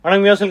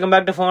வணக்கம் யோஸ், welcome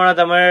back to ஃபோனா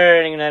Tamil.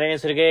 நீங்கள் நிறைய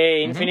நியூஸ் இருக்கு.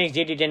 Infinix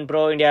GT 10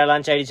 Pro India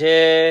launch ஆயிடுச்சு.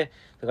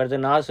 அதுக்கடுத்து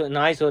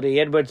நாய்ஸ் ஒரு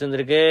இயர்பட்ஸ்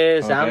வந்திருக்கு.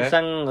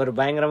 சாம்சங் ஒரு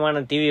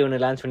பயங்கரமான டிவி ஒன்று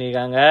லான்ச்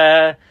பண்ணியிருக்காங்க.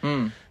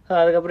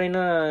 அதுக்கப்புறம்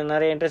இன்னும்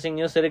நிறைய இன்ட்ரெஸ்டிங்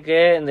நியூஸ் இருக்கு.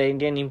 இந்த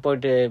இந்தியன்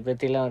இம்போர்ட்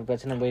பத்திலாம் ஒரு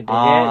பிரச்சனை போயிட்டு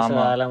இருக்கு. ஸோ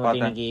அதெல்லாம்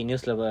வந்து இன்னைக்கு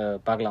நியூஸ்ல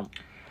பார்க்கலாம்.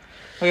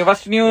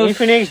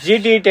 Infinix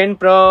GT 10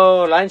 Pro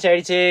லான்ச்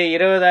ஆயிடுச்சு.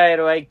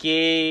 20,000 ரூபாய்க்கு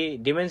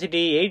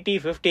Dimensity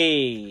 8050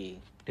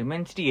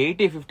 Dimensity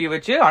 8050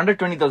 வச்சு under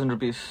 20,000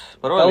 rupees.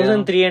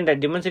 1300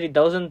 Dimensity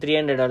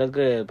 1300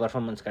 அளவுக்கு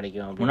பெர்ஃபார்மன்ஸ்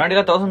கிடைக்கும்.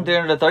 முன்னாடில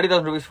 1300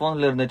 30,000 rupees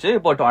போன்ல இருந்துச்சு.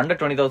 இப்போ under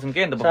 20,000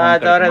 கே இந்த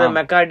பெர்ஃபார்மன்ஸ் தவிர அந்த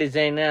மெக்கா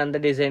டிசைன், அந்த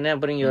டிசைன்,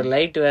 அப்புறம் இங்க ஒரு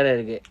லைட் வேற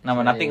இருக்கு.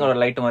 நம்ம நத்திங் ஒரு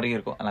லைட் மாதிரி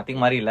இருக்கும்.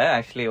 நத்திங் மாதிரி இல்ல,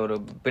 ஆக்சுவலி ஒரு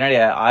பின்னாடி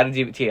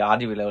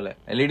RGB லெவல்ல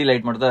LED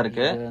லைட் மட்டும் தான்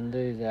இருக்கு. இது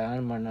வந்து இது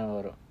ஆன் பண்ணா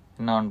வரும்.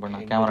 என்ன ஆன்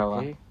பண்ணா? கேமராவா?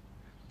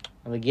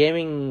 அந்த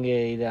கேமிங்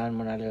இது ஆன்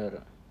பண்ணாலே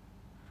வரும்.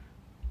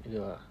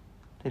 இதுவா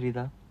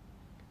தெரியுதா?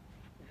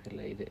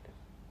 இல்ல, இது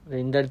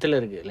இந்த இடத்துல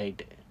இருக்கு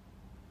லைட்.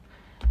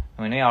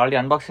 ஆல்ரெடி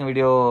அன்பாக்சிங்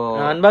வீடியோ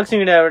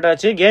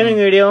விட்டாச்சு. கேமிங்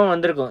வீடியோவும்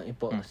வந்திருக்கும்.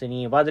 இப்போ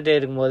நீங்க பாத்துட்டே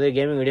இருக்கும்போது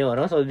கேமிங் வீடியோ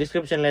வரும். ஸோ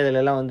டிஸ்கிரிப்ஷன்ல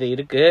இதுல எல்லாம் வந்து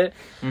இருக்கு.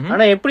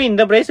 ஆனா எப்படி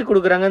இந்த பிரைஸ்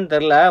கொடுக்குறாங்கன்னு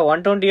தெரியல.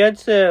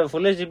 120Hz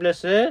full HD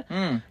plus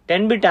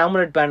 10-bit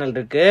AMOLED panel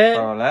இருக்கு.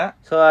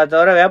 ஸோ அது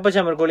தவிர வேப்பர்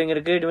சேம்பர் கூலிங்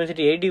இருக்கு.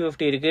 Dimensity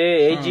 8050 இருக்கு.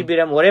 8GB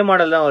RAM ஒரே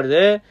மாடல் தான்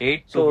வருது.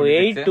 ஸோ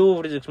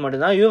 8256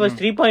 மட்டும் தான். UFS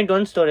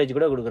 3.1 ஸ்டோரேஜ்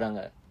கூட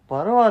கொடுக்குறாங்க.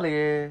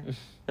 பரவாயில்லையே.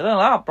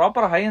 இதெல்லாம்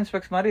ப்ராப்பர் ஹை எண்ட்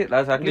ஸ்பெக்ஸ் மாதிரி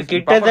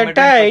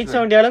கிட்டத்தட்ட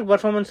 870 அளவுக்கு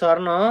பெர்ஃபார்மன்ஸ்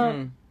வரணும்.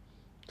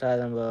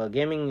 நம்ம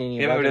கேமிங்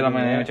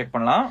வீடியோ செக்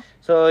பண்ணலாம்.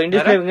 சோ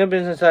இன்டிஸ்ப்ளே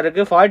ஃபிங்கர்பிரிண்ட் சென்சார்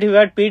இருக்கு.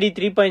 40W PD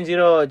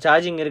 3.0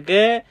 சார்ஜிங்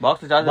இருக்கு.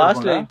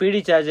 பாக்ஸ்ல PD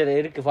சார்ஜர்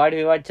இருக்கு.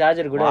 45W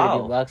சார்ஜர் கூட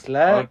இருக்கு பாக்ஸ்ல.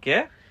 ஓகே.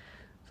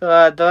 சோ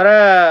அது தவிர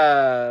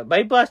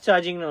பைபாஸ்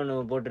சார்ஜிங்னு ஒன்னு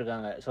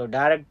போட்டிருக்காங்க. சோ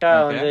டைரக்டா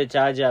வந்து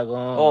சார்ஜ்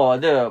ஆகும்.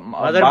 அது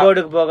மதர்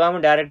போர்டுக்கு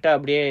போகாம டைரக்டா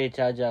அப்படியே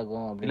சார்ஜ்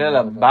ஆகும்.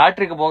 இல்ல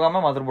பேட்டரிக்கு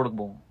போகாம மதர்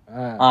போர்டுக்கு போகும்.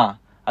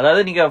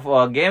 அதாவது நீங்க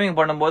கேமிங்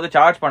பண்ணும்போது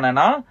சார்ஜ்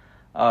பண்ணனா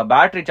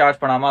பேட்டரி சார்ஜ்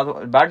பண்ணாம,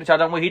 பேட்டரி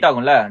சார்ஜ் ஆகும்போது ஹீட்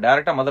ஆகும்ல,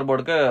 டைரக்டா மதர்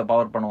போர்டுக்கு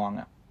பவர் பண்ணுவாங்க.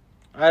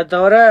 அது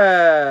தவிர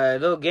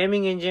ஏதோ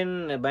கேமிங் இன்ஜின்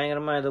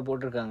பயங்கரமா ஏதோ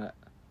போட்டிருக்காங்க.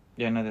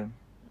 என்னது?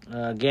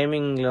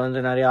 கேமிங்ல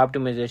வந்து நிறைய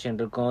ஆப்டிமைசேஷன்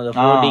இருக்கும்.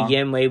 4D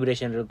கேம்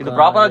வைப்ரேஷன் இருக்கும். இது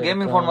ப்ராப்பரா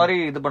கேமிங் ஃபோன் மாதிரி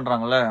இது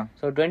பண்றாங்கல்ல.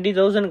 சோ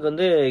 20,000க்கு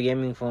வந்து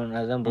கேமிங் ஃபோன்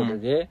அதுதான்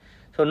போட்டிருக்கு.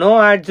 So no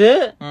ads,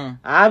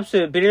 apps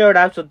period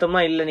apps சுத்தமா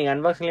இல்ல. நீங்க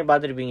அன்பாக்சிங்லயே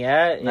பாத்துருப்பீங்க.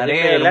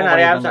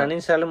 நிறைய ஆப்ஸ்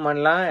அன்இன்ஸ்டாலும்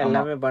பண்ணலாம்,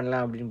 எல்லாமே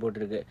பண்ணலாம் அப்படின்னு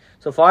போட்டிருக்கு.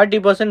 சோ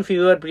 40%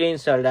 fewer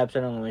pre-installed apps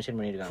அவங்க மென்ஷன்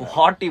பண்ணிருக்காங்க.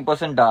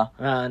 40%?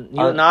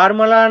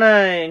 நார்மலான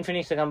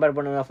இன்ஃபினிக்ஸ் கம்பேர்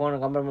பண்ணுங்க, போன்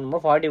கம்பேர்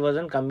பண்ணும்போது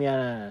 40%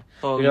 கம்மியான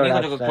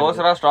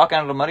க்ளோஸரா ஸ்டாக்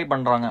ஹேண்டல் மாதிரி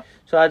பண்றாங்க.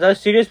 சோ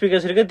அதாவது ஸ்டீரியோ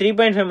ஸ்பீக்கர்ஸ் இருக்கு.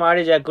 3.5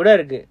 ஆடியோ ஜாக் கூட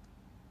இருக்கு.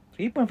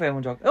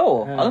 3.5 ஜாக்?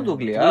 அதுவும்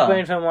தூக்கலையா?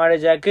 3.5 ஆடியோ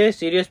ஜாக்,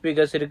 ஸ்டீரியோ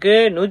ஸ்பீக்கர்ஸ் இருக்கு.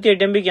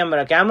 108 MB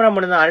கேமரா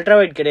மட்டும் தான், அல்ட்ரா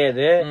வைட்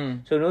கிடையாது.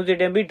 சோ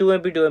 108 MB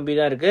 2MP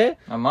தான் இருக்கு.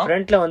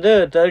 ஃப்ரண்ட்ல வந்து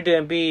 32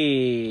 MP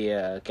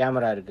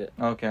கேமரா இருக்கு.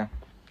 ஓகே.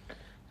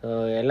 சோ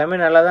எல்லாமே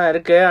நல்லா தான்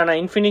இருக்கு. ஆனா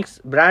இன்ஃபினிக்ஸ்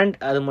பிராண்ட்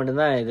அது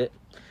மட்டும் தான் இது.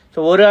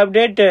 சோ ஒரு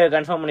அப்டேட்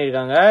கன்ஃபார்ம்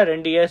பண்ணிருக்காங்க.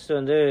 2 இயர்ஸ்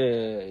வந்து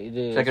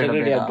இது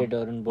செக்யூரிட்டி அப்டேட்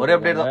வரும். ஒரு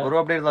அப்டேட்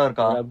தான்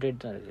இருக்கா? ஒரு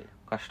அப்டேட் தான் இருக்கு.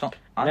 கஷ்டம்.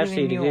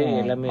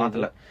 எல்லாமே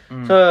இருக்கு.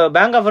 சோ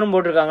பேங்க் ஆஃபரும்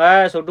போட்டிருக்காங்க.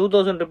 சோ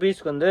 2,000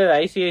 rupeesக்கு வந்து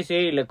ICICI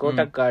இல்ல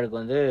கோட்டக் கார்டுக்கு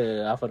வந்து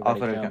ஆஃபர்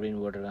கிடைக்கும்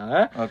அப்படின்னு போட்டிருக்காங்க.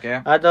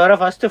 அது தவிர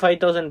ஃபர்ஸ்ட்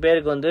 5,000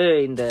 பேருக்கு வந்து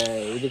இந்த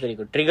இது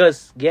கிடைக்கும்.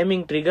 ட்ரிகர்ஸ்,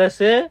 கேமிங்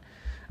ட்ரிகர்ஸ்,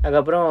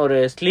 அதுக்கப்புறம் ஒரு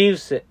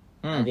ஸ்லீவ்ஸ்.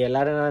 அது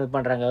எல்லாரும் இது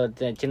பண்றாங்க.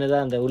 சின்னதா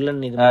அந்த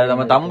உள்ளன் இது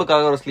நம்ம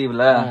தம்புக்காக ஒரு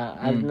ஸ்லீவ்ல,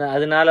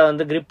 அதனால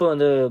வந்து கிரிப்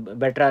வந்து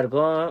பெட்டரா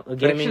இருக்கும்.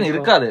 கேமிங்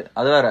இருக்காது,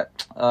 அது வேற.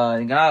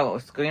 இங்கனா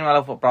ஸ்கிரீன் மேல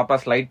ப்ராப்பரா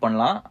ஸ்லைட்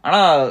பண்ணலாம்,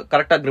 ஆனா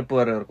கரெக்டா கிரிப்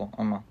வேற இருக்கும்.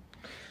 ஆமா.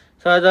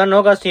 சோ அதான் நோ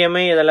காஸ்ட்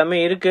EMI இதெல்லாமே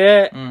இருக்கு.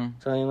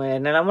 சோ இவங்க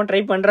என்னெல்லாமோ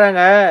ட்ரை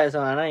பண்றாங்க. சோ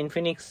ஆனா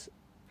இன்ஃபினிக்ஸ்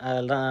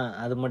அதெல்லாம்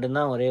அது மட்டும்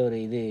தான் ஒரே ஒரு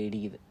இது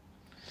இடிக்குது.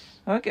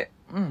 ஓகே.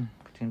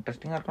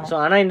 இன்ட்ரெஸ்டிங்கா இருக்கும். சோ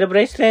ஆனா இந்த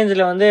பிரைஸ்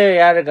ரேஞ்சில வந்து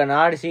யார் இருக்கா?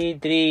 நாட்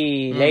C3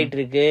 லைட்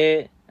இருக்கு.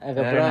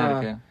 அதுக்கப்புறம்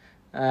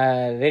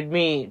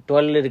ரெட்மி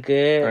 12 இருக்கு.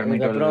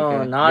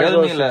 அதுக்கப்புறம்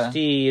நார்சோ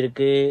 60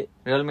 இருக்கு.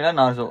 ரியல்மில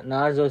நார்சோ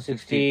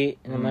 60.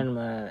 இந்த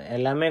மாதிரி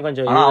எல்லாமே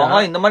கொஞ்சம்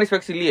இந்த மாதிரி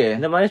ஸ்பெக்ஸ் இல்லையே.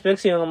 இந்த மாதிரி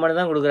ஸ்பெக்ஸ் இவங்க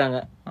மட்டும் தான்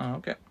கொடுக்குறாங்க.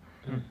 ஓகே.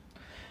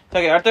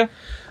 சரி,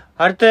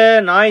 அடுத்து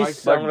நாய்ஸ்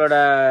அவங்களோட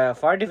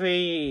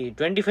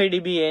 25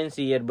 dB ANC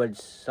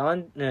இயர்பட்ஸ்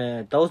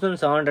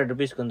 1,700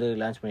 rupeesக்கு வந்து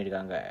லான்ச்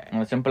பண்ணிருக்காங்க.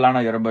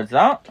 சிம்பிளான இயர்பட்ஸ்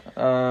தான்.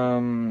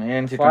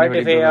 ANC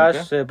 45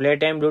 hours play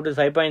time,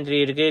 Bluetooth 5.3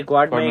 இருக்கு,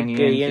 குவாட்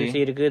மைக் ANC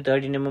இருக்கு,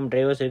 13mm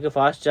டிரைவர்ஸ் இருக்கு,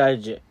 ஃபாஸ்ட்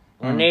சார்ஜ்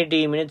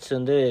 180 minutes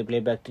வந்து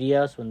ப்ளேபேக், 3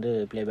 hours வந்து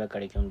ப்ளேபேக்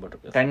கிடைக்கும்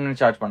போட்டுருக்கு. 10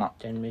 minutes சார்ஜ்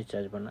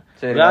பண்ணா.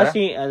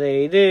 கிளாசி அது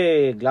இது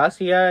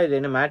கிளாசியா, இது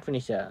என்ன மேட்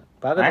ஃபினிஷா?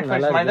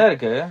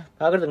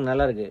 பாக்குறதுக்கு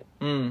நல்லா இருக்கு.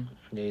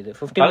 இது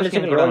 15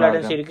 minutes லோ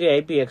லேட்டன்சி இருக்கு,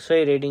 IPXY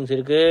ரேட்டிங்ஸ்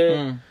இருக்கு,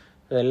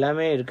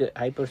 எல்லாமே இருக்கு,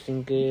 ஹைப்பர்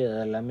சிங்க்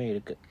எல்லாமே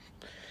இருக்கு.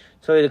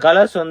 ஸோ இது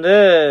கலர்ஸ் வந்து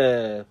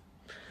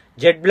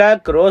jet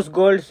black, rose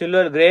gold,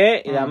 silver grey.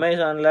 இது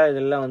அமேசான்ல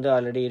இதெல்லாம் வந்து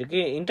ஆல்ரெடி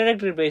இருக்கு.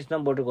 இன்ட்ரோடக்டரி பிரைஸ்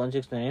தான் போட்டு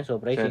 169. ஸோ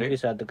பிரைஸ்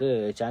இன்க்ரீஸ் ஆகிறதுக்கு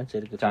சான்ஸ்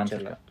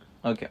இருக்கு.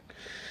 ஓகே.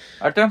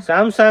 அடுத்து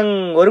சாம்சங்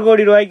 1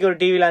 கோடி ரூபாய்க்கு ஒரு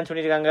டிவி லான்ச்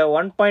பண்ணிருக்காங்க.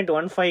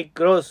 1.15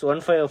 crores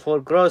 154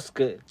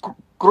 crores-க்கு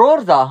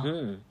crores-ஆ?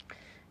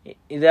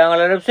 இது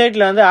அவங்களோட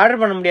வெப்சைட்ல வந்து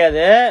ஆர்டர் பண்ண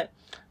முடியாது,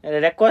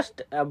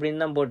 ரெக்வெஸ்ட்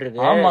அப்படின்னு தான்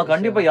போட்டிருக்கு. ஆமா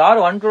கண்டிப்பா யாரு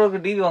 1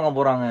 crore டிவி வாங்க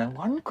போறாங்க?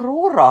 1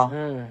 crore-ஆ?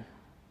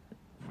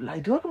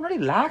 இதுக்கு முன்னாடி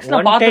லாக்ஸ்ல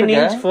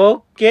பாத்துட்டேன்.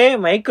 4K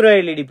micro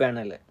LED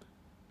panel.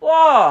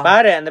 வா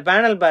பாரு அந்த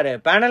பேனல் பாரு,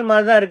 பேனல்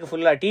மாதிரி தான் இருக்கு,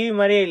 ஃபுல்லா டிவி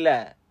மாதிரியே இல்ல,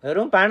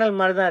 வெறும் பேனல்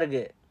மாதிரி தான்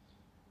இருக்கு.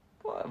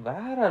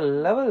 வேற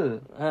லெவல்.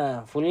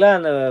 ஃபுல்லா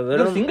அந்த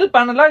வெறும் சிங்கிள்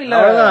பேனலா இல்ல?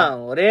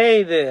 அவ்வளவுதான், ஒரே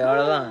இது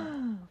அவ்வளவுதான்.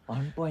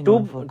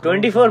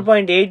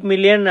 24.8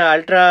 மில்லியன்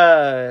அல்ட்ரா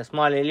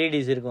ஸ்மால்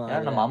எல்இடிஸ் இருக்கும்.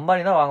 நம்ம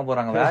அம்பானி தான் வாங்க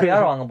போறாங்க, வேற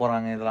யாரும் வாங்க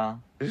போறாங்க இதெல்லாம்?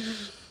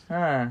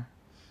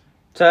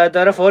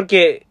 தவிர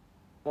 4K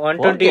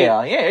 120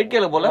 ஏன்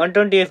 8K போல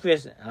 120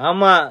 FPS.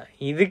 ஆமா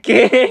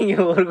இதுக்கே இங்க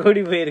 1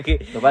 கோடி போயிருக்கு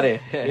பாரு.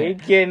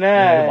 8K-னா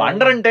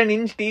 110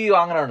 இன்ச் டிவி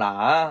வாங்குறோம்னா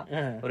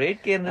ஒரு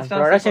 8K இருந்துச்சுன்னா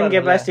ப்ரொடக்ஷன்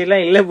கெபாசிட்டி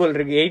எல்லாம் இல்ல போல்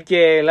இருக்கு.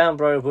 8K எல்லாம்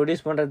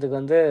ப்ரொடியூஸ் பண்றதுக்கு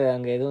வந்து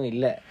அங்க எதுவும்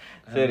இல்ல.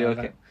 சரி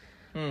ஓகே.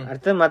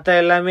 அடுத்து மத்த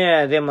எல்லாமே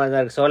அதே மாதிரி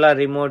தான் இருக்கு. சோலார்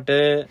ரிமோட்,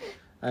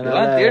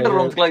 அதனால தியேட்டர்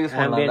ரூம்ஸ்க்குலாம் யூஸ்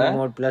பண்ணலாம்.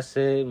 ரிமோட் பிளஸ்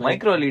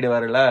மைக்ரோ லீட்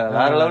வரல,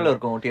 வேற லெவல்ல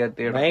இருக்கும்.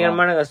 தியேட்டர்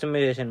பயங்கரமான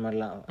கஸ்டமைசேஷன்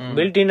பண்ணலாம்.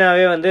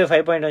 பில்ட்-இன்னாவே வந்து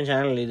 5.1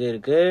 சேனல் இது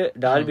இருக்கு.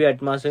 Dolby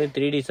Atmos,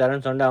 3D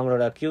surround sound,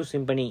 அவங்களோட Q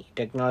சிம்பனி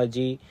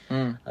டெக்னாலஜி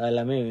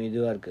அதெல்லாமே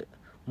இதுவா இருக்கு.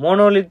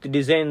 மோனோலித்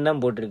டிசைன்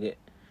தான் போட்டிருக்கு.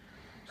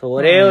 ஸோ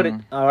ஒரே ஒரு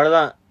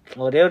அவ்வளவுதான்,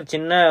 ஒரே ஒரு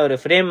சின்ன ஒரு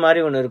ஃப்ரேம்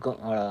மாதிரி ஒன்னு இருக்கும்,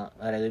 அவ்வளவுதான்,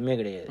 வேற எதுவுமே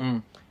கிடையாது.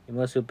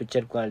 இமர்சிவ்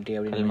பிக்சர் குவாலிட்டி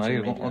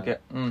அப்படின்னு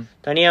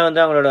தனியா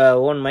வந்து அவங்களோட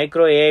ஓன்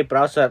மைக்ரோ ஏஐ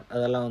ப்ராசஸர்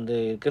அதெல்லாம் வந்து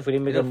இருக்கு.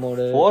 Film maker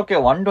mode 4K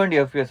 120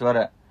 FPS வர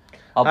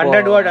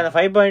 100 வாட். அந்த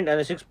 5.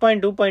 அந்த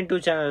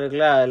 6.2.2 சேனல்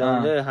இருக்குல்ல, அதுல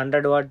வந்து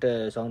 100 வாட்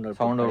சவுண்ட்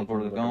அவுட்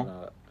போட்டுருக்கோம்.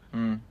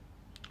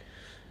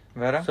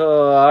 வேற சோ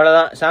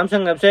அவ்வளவுதான்.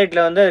 சாம்சங்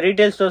வெப்சைட்ல வந்து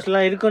ரீட்டைல்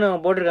ஸ்டோர்ஸ்லாம் இருக்குன்னு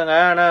அவங்க போட்டிருக்காங்க.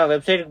 ஆனா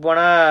வெப்சைட்டுக்கு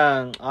போனா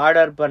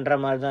ஆர்டர்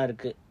பண்ற மாதிரி தான்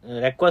இருக்கு,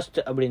 ரெக்வெஸ்ட்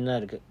அப்படின்னு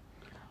தான் இருக்கு.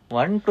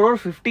 1 crore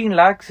 15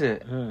 lakhs.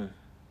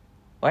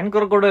 1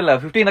 crore கூட இல்ல,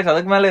 15 lakhs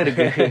அதுக்கு மேல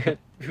இருக்கு.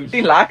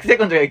 15 lakhs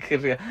கொஞ்சம்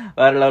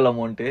வேற லெவல்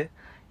அமௌண்ட்.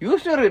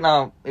 யூஸ்வலி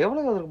நான்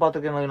எவ்வளவு அதுக்கு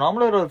பாத்துருக்கேன்,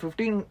 நார்மலா ஒரு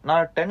 15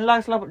 நான் 10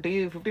 lakhsலாம்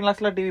டிவி 15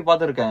 lakhsலாம் டிவி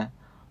பாத்துருக்கேன்.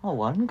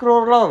 1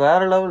 crore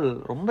வேற லெவல்,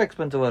 ரொம்ப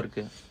எக்ஸ்பென்சிவா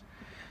இருக்கு.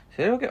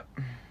 சரி ஓகே,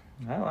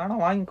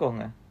 வேணா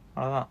வாங்கிக்கோங்க,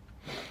 அவ்வளவுதான்.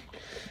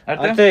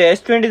 அடுத்து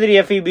S23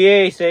 FE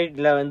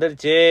சைட்ல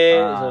வந்துருச்சு.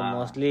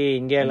 மோஸ்ட்லி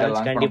இந்தியா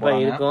லான்ச் கண்டிப்பா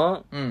இருக்கும்.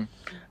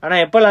 ஆனா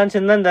எப்ப லான்ச்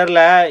தான்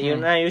தெரியல.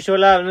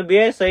 யூஸ்வலா வந்து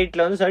பிஎஸ்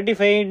சைட்ல வந்து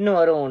சர்டிஃபைட்னு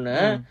வரும் ஒண்ணு,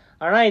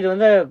 ஆனா இது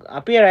வந்து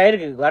அப்பியர்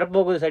ஆயிருக்கு,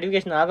 வரப்போகுது,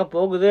 சர்டிபிகேஷன் ஆக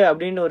போகுது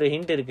அப்படின்னு ஒரு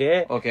ஹிண்ட் இருக்கு.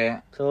 ஓகே,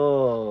 சோ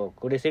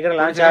கூடிய சீக்கிரம்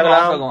லான்ச்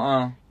ஆகலாம்,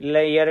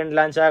 இல்ல இயர் எண்ட்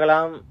லான்ச்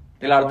ஆகலாம்,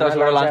 இல்ல அடுத்த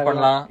வருஷம் லான்ச்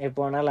பண்ணலாம்,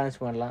 எப்போ வேணா லான்ச்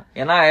பண்ணலாம்.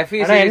 ஏன்னா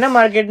என்ன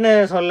மார்க்கெட்னு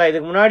சொல்ல,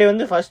 இதுக்கு முன்னாடி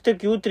வந்து ஃபர்ஸ்ட்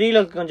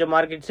Q3ல கொஞ்சம்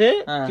மார்க்கெட்ஸ்,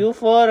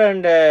 Q4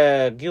 அண்ட்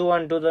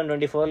Q1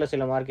 2024ல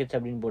சில மார்க்கெட்ஸ்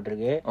அப்படின்னு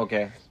போட்டிருக்கு.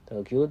 ஓகே,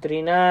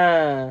 Q3னா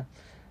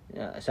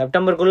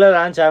செப்டம்பருக்குள்ள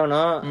லான்ச்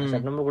ஆகணும்.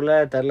 செப்டம்பருக்குள்ள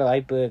தெரியல,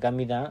 வாய்ப்பு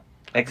கம்மி தான்.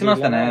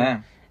 எக்ஸினாஸ் தானே?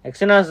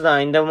 எக்ஸினாஸ்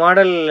தான் இந்த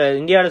மாடல்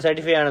இந்தியாவில்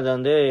சர்டிஃபை ஆனது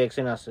வந்து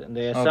எக்ஸினாஸ்.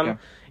 இந்த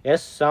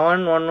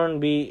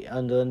S711B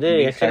அது வந்து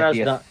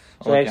எக்ஸினாஸ் தான்.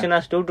 ஸோ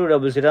எக்ஸினாஸ்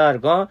 2200 தான்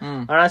இருக்கும்.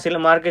 ஆனா சில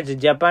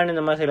மார்க்கெட்ஸ் ஜப்பான்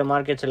இந்த மாதிரி சில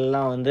மார்க்கெட்ஸ்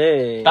எல்லாம் வந்து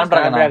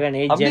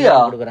ஸ்னாப்டிராகன் 8 Gen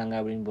கொடுக்குறாங்க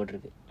அப்படின்னு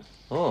போட்டிருக்கு.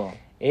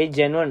 8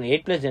 Gen 1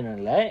 8+ Gen 1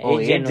 இல்ல,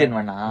 8 Gen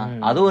 1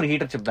 அது ஒரு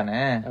ஹீட்டர் சிப் தானே.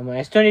 நம்ம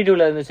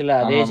S22ல இருந்துச்சுல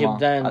அதே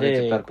சிப் தான் வந்து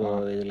இப்போ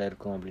இதுல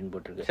இருக்கும் அப்படின்னு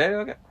போட்டிருக்கு. சரி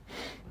ஓகே.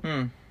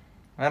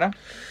 வேற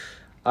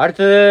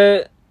அடுத்து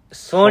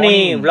சோனி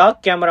vlog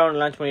கேமரா ஒன்று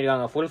லான்ச்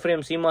பண்ணிருக்காங்க. ஃபுல்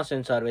ஃப்ரேம் CMOS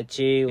சென்சார்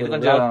வச்சு ஒரு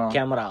vlog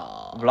கேமரா.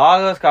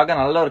 vloggers-க்காக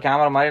நல்ல ஒரு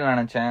கேமரா மாதிரி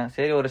நினைச்சேன்.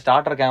 சரி ஒரு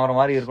ஸ்டார்டர் கேமரா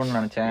மாதிரி இருக்கும்னு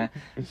நினைச்சேன்.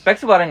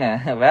 ஸ்பெக்ஸ் பாருங்க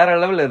வேற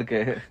லெவல்ல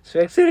இருக்கு.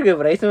 ஸ்பெக்ஸ் இருக்கு,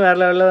 பிரைஸும் வேற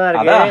லெவல்ல தான்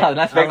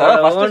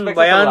இருக்கு.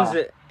 பயான்ஸ்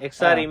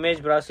XR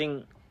இமேஜ் ப்ராசஸிங்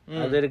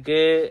அது இருக்கு.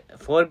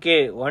 4K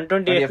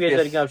 120 FPS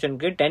வரைக்கும் ஆப்ஷன்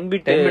இருக்கு. 10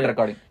 பிட்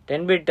ரெக்கார்டிங்,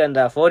 10 பிட் அந்த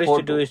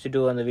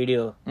 4:2:2 அந்த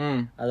வீடியோ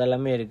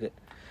அதெல்லாமே இருக்கு.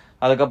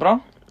 அதுக்கப்புறம்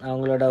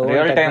அவங்களோட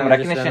real time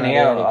recognition,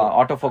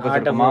 auto focus,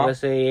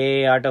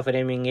 auto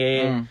framing,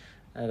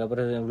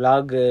 அதுக்கப்புறம்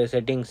vlog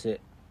செட்டிங்ஸ்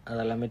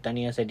அதெல்லாமே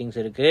தனியா செட்டிங்ஸ்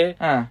இருக்கு.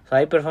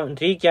 ஹை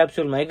பெர்ஃபார்மன்ஸ் 3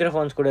 கேப்சூல்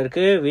மைக்ரோஃபோன்ஸ் கூட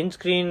இருக்கு. விண்ட்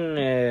ஸ்கிரீன்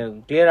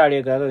கிளியர்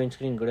ஆடியோக்காக விண்ட்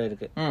ஸ்கிரீன் கூட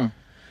இருக்கு.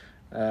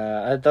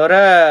 அது தவிர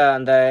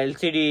அந்த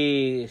எல்சிடி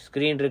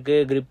ஸ்கிரீன் இருக்கு,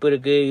 கிரிப்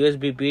இருக்கு,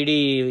 USB PD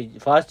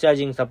fast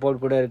charging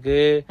support கூட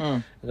இருக்கு.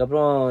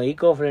 அதுக்கப்புறம்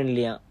ஈகோ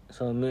ஃப்ரெண்ட்லியா.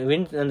 ஸோ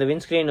அந்த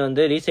விண்ட் ஸ்கிரீன்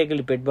வந்து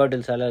ரீசைக்கிள் பெட்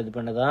பாட்டில்ஸால இது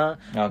பண்ணதான்.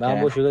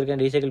 பேம்பூ சுகர்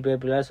கேன் ரீசைக்கிள்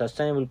பேப்பர்ல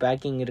சஸ்டைனபிள்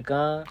பேக்கிங்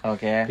இருக்கான்.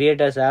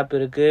 கிரியேட்டர்ஸ் ஆப்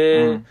இருக்கு.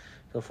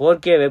 ஸோ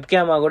 4K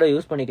வெப்கேமா கூட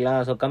யூஸ்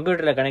பண்ணிக்கலாம். ஸோ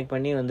கம்ப்யூட்டர்ல கனெக்ட்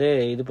பண்ணி வந்து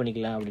இது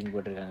பண்ணிக்கலாம் அப்படின்னு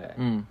போட்டிருக்காங்க.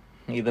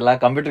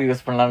 இதெல்லாம் கம்ப்யூட்டர்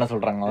யூஸ் பண்ணலாம்னு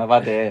சொல்றாங்க.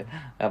 பாத்து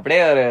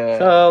அப்படியே ஒரு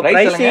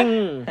பிரைசிங்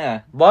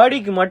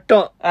பாடிக்கு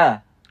மட்டும்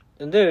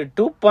வந்து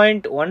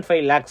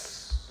 2.15 lakhs.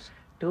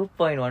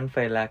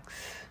 2.15 lakhs.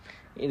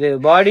 இது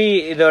பாடி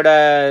இதோட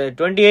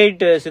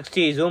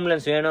 2860 ஜூம்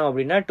லென்ஸ் வேணும்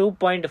அப்படின்னா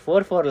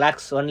 2.44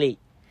 lakhs ஒன்லி.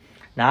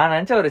 நான்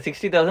நினைச்ச ஒரு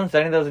 60,000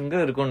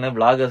 70,000 இருக்கும்னு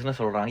vloggers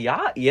சொல்றாங்க.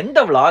 எந்த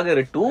vlogger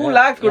 2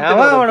 lakhs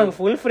கொடுத்து உனக்கு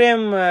ஃபுல்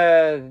ஃப்ரேம்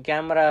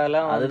கேமரா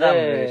எல்லாம் அதுதான்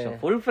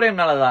ஃபுல்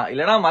ஃப்ரேம்னாலதான்.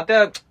 இல்லனா மத்த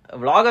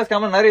vloggers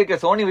கேமரா நிறைய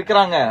இருக்கு, சோனி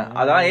விக்கிறாங்க,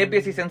 அதெல்லாம்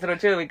APS-C சென்சர்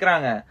வச்சு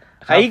விக்கிறாங்க.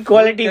 ஹை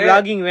குவாலிட்டி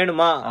vlogging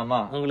வேணுமா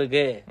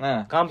உங்களுக்கு,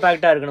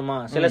 காம்பாக்டா இருக்கணுமா,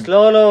 சில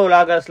ஸ்லோ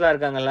vloggers-லாம்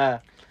இருக்காங்கல்ல,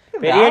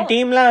 பெரிய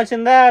டீம்லாம்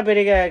வச்சிருந்தா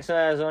பெரிய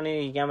சோனி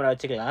கேமரா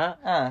வச்சுக்கலாம்.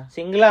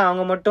 சிங்கிளா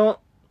அவங்க மட்டும்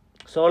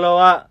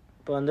சோலோவா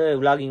இப்ப வந்து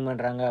vlogging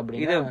பண்றாங்க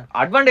அப்படினா இது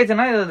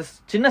அட்வான்டேஜ்னா இது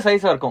சின்ன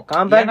சைஸா இருக்கும்,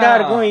 காம்பாக்ட்டா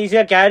இருக்கும்,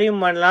 ஈஸியா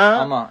கேரியும் பண்ணலாம்.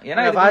 ஆமா,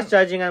 ஏன்னா ஃபாஸ்ட்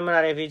சார்ஜிங் அந்த மாதிரி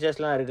நிறைய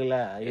ஃபீச்சர்ஸ்லாம் இருக்குல்ல.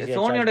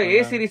 சோனியோட A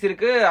சீரிஸ்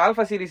இருக்கு,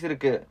 ஆல்பா சீரிஸ்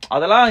இருக்கு,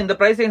 அதெல்லாம் இந்த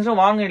பிரைஸ்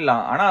ரேஞ்சும்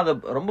வாங்கிடலாம். ஆனா அது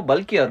ரொம்ப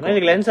பல்கியா இருக்கும்.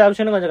 இதுக்கு லென்ஸ்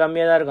ஆப்ஷனும் கொஞ்சம்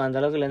கம்மியா தான் இருக்கும், அந்த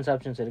அளவுக்கு லென்ஸ்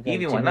ஆப்ஷன்ஸ் இருக்கு.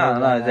 EV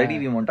அதான்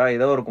ZEV மவுண்டா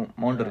ஏதோ இருக்கும்,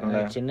 மவுண்ட்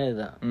இருக்கும்ல,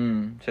 சின்னதுதான்.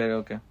 சரி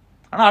ஓகே.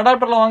 ஆனா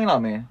அடாப்டர்லாம்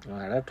வாங்கலாமே,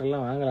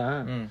 அடாப்டர்லாம் வாங்கலாம்.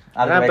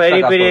 ஆனா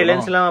பெரிய பெரிய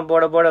லென்ஸ்லாம்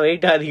போட போட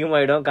வெயிட்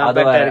அதிகமாயிடும்,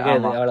 காம்பாக்ட்டா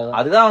இருக்காது, அவ்வளவுதான்.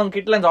 அதுதான் அவங்க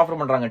கிட் லென்ஸ் ஆஃபர்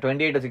பண்றாங்க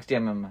 28 to 60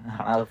 mm.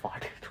 அது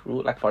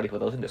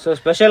 2,44,000. So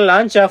special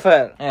launch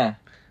offer.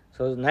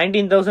 So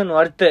 19,000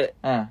 வர்த்.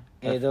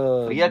 ஏதோ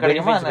ஃப்ரீயா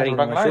கிடைக்குமா,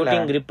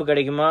 ஷூட்டிங் கிரிப்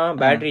கிடைக்குமா,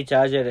 பேட்டரி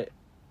சார்ஜர்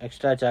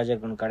எக்ஸ்ட்ரா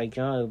சார்ஜர்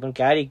கிடைக்கும், அதுக்கப்புறம்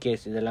கேரி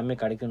கேஸ் இது எல்லாமே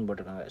கிடைக்கும்னு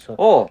போட்டுருக்காங்க. சோ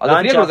அது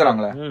ஃப்ரீயா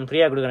கொடுக்குறாங்களா?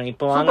 ஃப்ரீயா கொடுக்குறாங்க.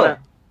 இப்போ வாங்குறேன்.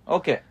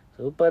 ஓகே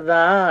சூப்பர்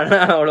தான்.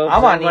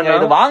 ஆமா, நீங்க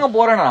இது வாங்க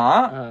போறேன்னா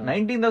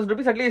 19,000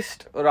 rupees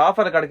அட்லீஸ்ட் ஒரு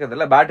ஆஃபர் கிடைக்கிறது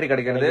இல்ல, பேட்டரி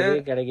கிடைக்கிறது,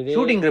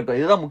 ஷூட்டிங் கிரிப்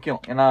இதுதான் முக்கியம்.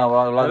 ஏன்னா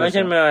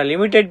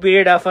limited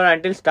period offer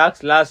until stocks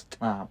last.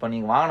 அப்ப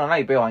நீங்க வாங்கணும்னா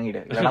இப்பவே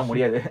வாங்கிடு, இல்லனா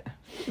முடியாது.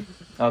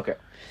 ஓகே,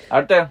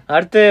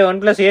 அடுத்து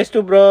OnePlus Ace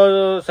 2 Pro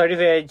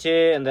சர்டிஃபை ஆயிடுச்சு,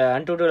 அந்த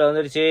Antutuல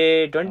வந்துருச்சு.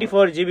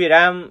 24GB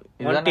RAM,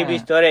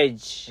 1TB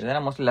storage.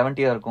 இதெல்லாம் மோஸ்ட்லி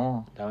 11T இருக்கும்.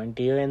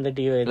 11T எந்த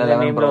டியோ எந்த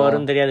நேம்ல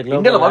வரும் தெரியாது,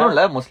 இந்தியால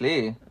வரும்ல மோஸ்ட்லி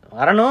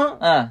வரணும்.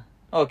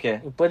 ஓகே,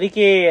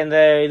 இப்போதைக்கு எந்த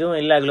இதுவும்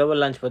இல்ல குளோபல்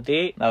லான்ச் பத்தி.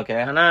 ஓகே,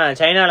 ஆனா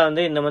சைனால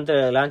வந்து இந்த மந்த்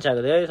லான்ச்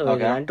ஆகுது. சோ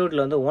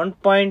Antutuல வந்து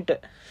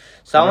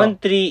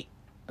 1.73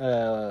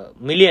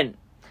 மில்லியன்.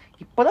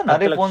 இப்பதான்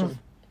நிறைய போன்ஸ்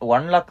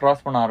 1 lakh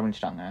கிராஸ் பண்ண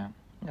ஆரம்பிச்சிட்டாங்க.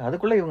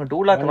 அதுக்குள்ள இவங்க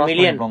 2 lakh கிராஸ்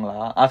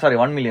பண்ணுவாங்களா?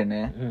 Sorry 1 million.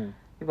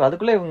 இப்போ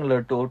அதுக்குள்ள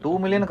இவங்க 2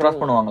 மில்லியன்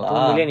கிராஸ் பண்ணுவாங்களா?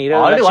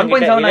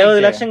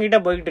 20 லட்சம் கிட்ட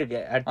போயிட்டு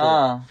இருக்கு.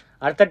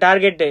 அடுத்த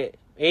டார்கெட்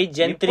 8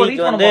 Gen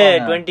 3க்கு வந்து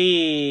 20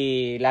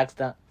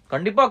 lakhs தான்.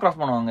 கண்டிப்பா கிராஸ்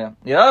பண்ணுவாங்க.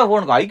 ஏதாவது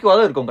போனுக்கு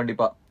ஐக்யூவாதான் இருக்கும்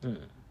கண்டிப்பா.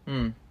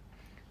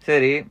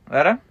 சரி,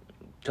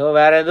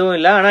 வேற எதுவும்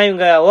இல்ல. ஆனா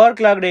இவங்க ஓவர்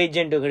கிளாக்டு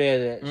ஏஜென்ட்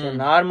கிடையாது,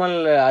 நார்மல்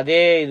அதே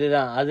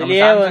இதுதான்.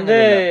 அதுலயே வந்து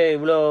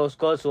இவ்வளவு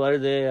ஸ்கோர்ஸ்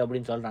வருது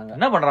அப்படின்னு சொல்றாங்க.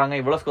 என்ன பண்றாங்க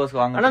இவ்வளவு ஸ்கோர்ஸ்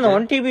வாங்க? ஆனா அந்த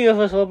 1TB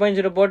UFS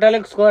 4.0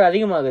 போட்டாலே ஸ்கோர்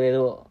அதிகமாகுது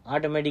ஏதோ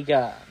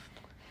ஆட்டோமேட்டிக்கா.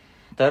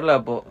 தெரியல,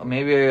 அப்போ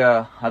மேபி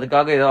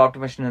அதுக்காக ஏதோ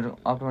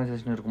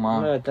ஆப்டிமைசேஷன் இருக்குமா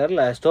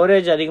தெரியல.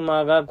 ஸ்டோரேஜ்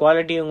அதிகமாக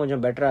குவாலிட்டியும்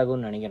கொஞ்சம் பெட்டர்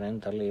ஆகும்னு நினைக்கிறேன்.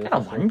 தெரியல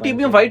 1TB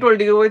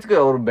 512GB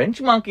ஒரு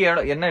பெஞ்ச் மார்க்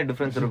என்ன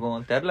டிஃபரன்ஸ்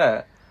இருக்கும் தெரியல.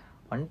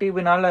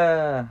 1TBனால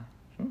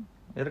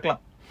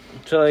இருக்கலாம்.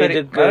 சோ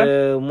இதுக்கு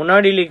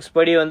முன்னாடி லீக்ஸ்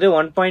படி வந்து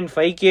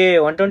 1.5K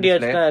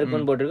 120Hz தான்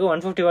இருக்குன்னு போட்டுருக்கு.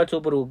 150 வாட்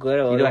சூப்பர் ஹுக்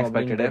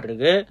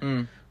போட்டுருக்கு.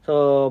 சோ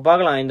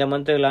பாக்கலாம் இந்த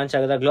மந்த் லான்ச்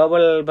ஆகுதா.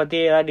 குளோபல் பத்தி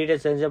ஏதாவது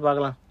டீடைல்ஸ் தெரிஞ்சா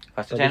பாக்கலாம்.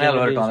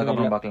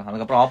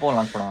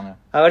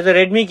 அடுத்து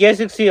ரெட்மி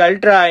K60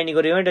 Ultra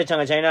இன்னைக்கு ஒரு ஈவென்ட்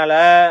வச்சாங்க சைனால.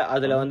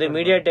 அதுல வந்து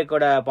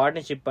மீடியாடெக்கோட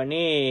பார்ட்னர்ஷிப் பண்ணி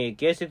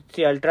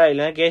K60 Ultra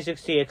இல்லன்னா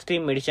K60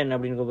 Extreme எடிஷன்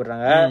அப்படின்னு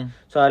கூப்பிடுறாங்க.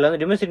 சோ அதுல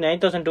வந்து டிமென்சிட்டி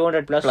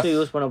 9200+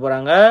 யூஸ் பண்ண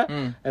போறாங்க.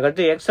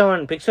 அதுக்கடுத்து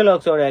X7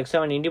 பிக்சலோக்ஸோட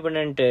X7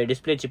 independent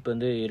display chip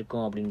வந்து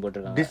இருக்கும் அப்படின்னு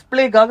போட்டிருக்காங்க.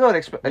 டிஸ்பிளேக்காக ஒரு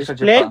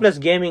டிஸ்பிளே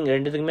பிளஸ் கேமிங்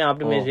ரெண்டுத்துக்குமே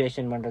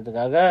ஆப்டிமைசேஷன்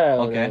பண்றதுக்காக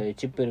ஒரு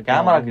சிப் இருக்கு.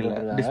 கேமராக்கு இல்ல,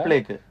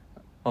 டிஸ்பிளேக்கு.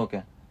 ஓகே.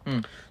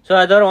 சோ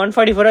அதோட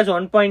 144Hz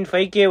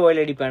 1.5K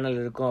OLED பேனல்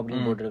இருக்கும்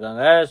அப்படின்னு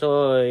போட்டிருக்காங்க. சோ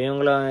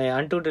இவங்கள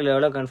Antutu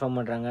எவ்வளவு கன்ஃபார்ம்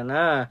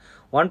பண்றாங்கன்னா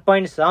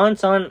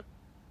 1.77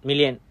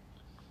 மில்லியன்,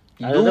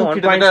 அதாவது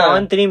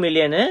 1.73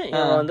 மில்லியன்,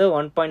 இவங்க வந்து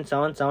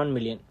 1.77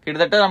 மில்லியன்.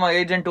 கிட்டத்தட்ட நம்ம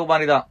ஏஜென்ட் 2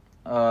 மாதிரி தான்,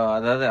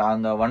 அதாவது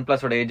அந்த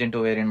OnePlus ஓட ஏஜென்ட்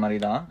 2 வேரியன்ட் மாதிரி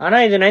தான். ஆனா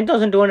இது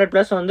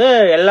 9200+ வந்து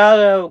எல்லா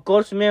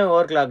கோர்ஸுமே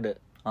ஓவர் கிளாக்டு.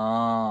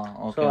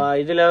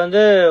 இதுல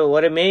வந்து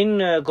ஒரு மெயின்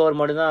கோர்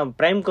மட்டும் தான்,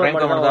 பிரைம் கோர்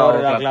மட்டும் தான்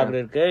ஓவர் கிளாக்டு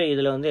இருக்கு.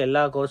 இதுல வந்து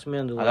எல்லா கோர்ஸுமே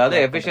வந்து, அதாவது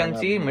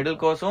efficiency middle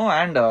கோர்ஸும்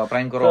and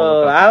prime core.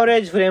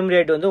 Average frame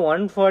rate வந்து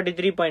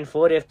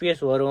 143.4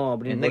 FPS வரும்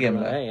அப்படின்னு.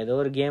 ஏதோ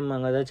ஒரு கேம்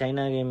அங்க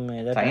சைனா கேம்,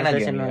 ஏதோ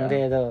ட்ரான்ஸ்லேஷன் வந்து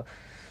ஏதோ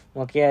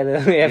ஓகே அது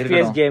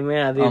FPS கேம்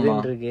அது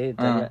இதுன்னு இருக்கு.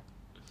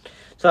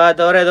 ஸோ அது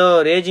தவிர ஏதோ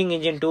ரேஜிங்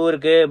இன்ஜின் 2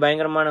 இருக்கு,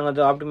 பயங்கரமா நாங்கள்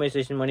வந்து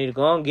ஆப்டிமைசேஷன்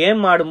பண்ணியிருக்கோம்.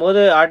 கேம்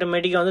ஆடும்போது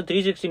ஆட்டோமேட்டிக்கா வந்து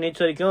 360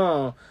 nits வரைக்கும்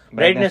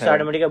பிரைட்னஸ்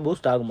ஆட்டோமேட்டிக்கா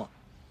பூஸ்ட் ஆகுமா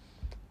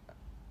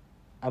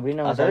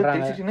அப்படின்னு அவங்க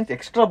சொல்றாங்க. 360 nits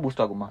எக்ஸ்ட்ரா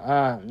பூஸ்ட் ஆகுமா?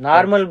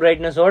 நார்மல்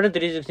பிரைட்னஸோட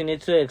 360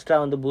 nits எக்ஸ்ட்ரா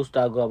வந்து பூஸ்ட்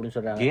ஆகும் அப்படின்னு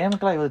சொல்றாங்க.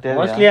 கேம்க்குலாம் இது தேவை.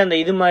 மோஸ்ட்லி அந்த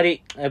இது மாதிரி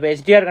இப்ப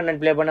HDR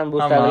கண்டென்ட் ப்ளே பண்ணா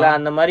பூஸ்ட் ஆகல,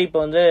 அந்த மாதிரி இப்ப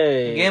வந்து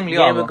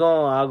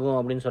கேமுக்கும் ஆகும்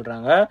அப்படின்னு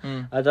சொல்றாங்க.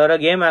 அது தவிர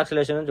கேம்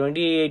ஆக்சலேஷன்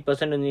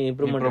 28% வந்து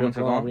இம்ப்ரூவ்மெண்ட்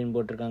இருக்கும் அப்படின்னு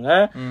போட்டிருக்காங்க.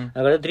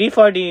 அதாவது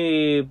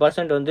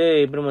 340% வந்து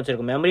இம்ப்ரூவ்மெண்ட்ஸ்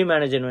இருக்கும். மெமரி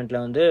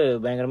மேனேஜ்மெண்ட்ல வந்து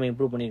பயங்கரமா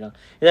இம்ப்ரூவ் பண்ணிருக்காங்க.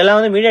 இதெல்லாம்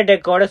வந்து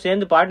மீடியாடெக்கோட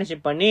சேர்ந்து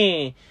பார்ட்னர்ஷிப் பண்ணி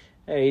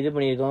இது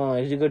பண்ணிருக்கோம்,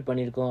 எக்ஸிக்யூட்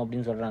பண்ணிருக்கோம்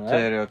அப்படின்னு சொல்றாங்க.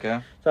 சரி, ஓகே.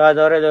 சோ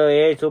அதோட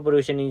ஏஐ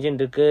சூப்பர்விஷன் இன்ஜின்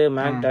இருக்கு,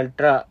 மேக்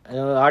அல்ட்ரா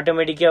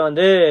ஆட்டோமேட்டிக்கா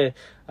வந்து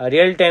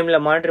ரியல் டைம்ல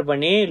மானிட்டர்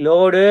பண்ணி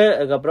லோடு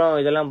அதுக்கப்புறம்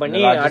இதெல்லாம்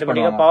பண்ணி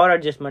ஆட்டோமேட்டிக்கா பவர்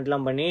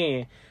அட்ஜஸ்ட்மெண்ட்லாம் பண்ணி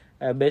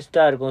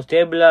பெஸ்டா இருக்கும்,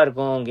 ஸ்டேபிளா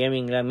இருக்கும்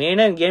கேமிங்ல.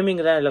 மெயினா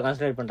கேமிங் தான் இதுல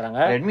கான்சென்ட்ரேட் பண்றாங்க.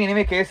 ரெட்மி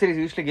இனிமே கே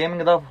சீரிஸ் யூஸ்வலி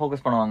கேமிங் தான்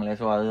ஃபோக்கஸ் பண்ணுவாங்களே,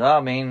 சோ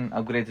அதுதான் மெயின்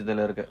அப்கிரேட்ஸ்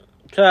இதுல இருக்கு.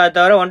 சோ அது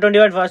தவிர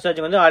 120 வாட் ஃபாஸ்ட்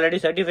சார்ஜிங் வந்து ஆல்ரெடி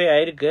சர்டிஃபை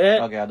ஆயிருக்கு.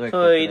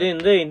 சோ இது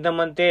வந்து இந்த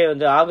மந்தே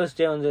வந்து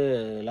ஆகஸ்டே வந்து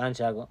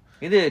லான்ச் ஆகும்.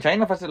 இது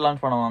சைனா ஃபர்ஸ்ட்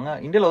லான்ச் பண்ணுவாங்க,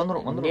 இந்தியால வந்து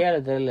இந்தியால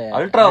தெரியல.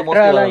 அல்ட்ரா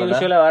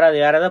யூசுவலா வராது,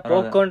 வேற ஏதாவது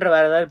போக்கோன்ற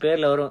வேற ஏதாவது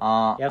பேர்ல வரும்.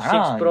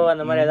 F6 Pro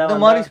அந்த மாதிரி ஏதாவது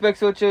இந்த மாதிரி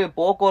ஸ்பெக்ஸ் வச்சு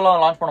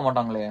போக்கோலாம் லான்ச் பண்ண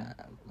மாட்டாங்களே,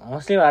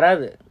 மோஸ்ட்லி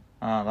வராது.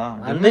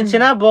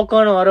 வந்துச்சுன்னா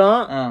போக்கோன்னு வரும்,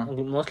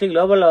 மோஸ்ட்லி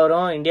குளோபல்ல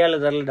வரும்,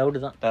 இந்தியால தெரியல,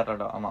 டவுட்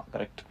தான். ஆமா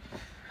கரெக்ட்.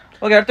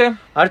 ஓகே,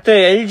 அடுத்து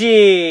எல்ஜி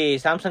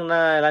சாம்சங்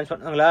தான் லான்ச்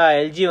பண்ணாங்களா.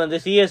 எல்ஜி வந்து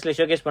சிஎஸ்ல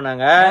ஷோகேஸ்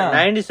பண்ணாங்க.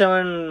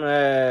 97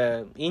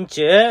 inch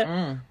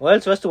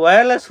world's first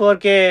wireless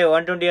 4K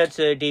 120Hz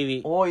TV.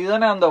 Oh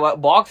இதுதானே அந்த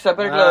பாக்ஸ்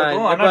செப்பரேட்ல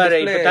இருக்கும்.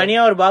 இப்ப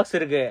தனியா ஒரு பாக்ஸ்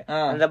இருக்கு,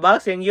 அந்த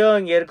பாக்ஸ் எங்கேயோ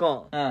இங்க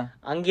இருக்கும்,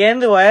 அங்க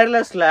இருந்து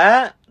வயர்லெஸ்ல.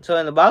 சோ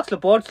அந்த பாக்ஸ்ல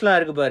போர்ட்ஸ்லாம்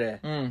இருக்கு பாரு.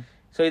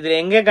 சோ இதுல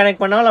எங்க கனெக்ட்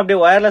பண்ணாலும் அப்படியே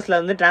வயர்லெஸ்ல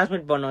வந்து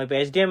டிரான்ஸ்மிட் பண்ணும். இப்ப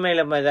HDMI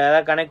ல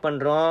ஏதாவது கனெக்ட்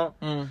பண்றோம்,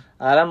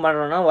 அதெல்லாம்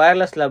பண்றோம்னா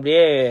வயர்லெஸ்ல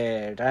அப்படியே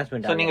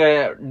டிரான்ஸ்மிட் ஆகும். நீங்க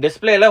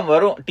டிஸ்பிளேல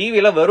வரும்,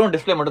 டிவில வெறும்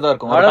டிஸ்பிளே மட்டும் தான்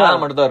இருக்கும்,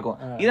 பேனல் மட்டும் தான் இருக்கும்.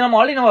 இது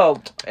நம்ம ஆல்ரெடி நம்ம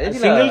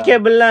சிங்கிள்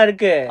கேபிள்லாம்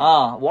இருக்கு.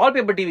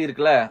 வால்பேப்பர் டிவி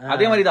இருக்குல்ல,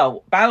 அதே மாதிரி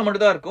தான் பேனல்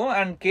மட்டும் தான் இருக்கும்.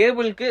 அண்ட்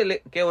கேபிளுக்கு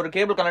ஒரு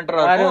கேபிள்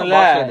கனெக்டர்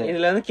இருக்கும்.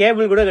 இதுல வந்து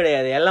கேபிள் கூட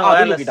கிடையாது, எல்லாம்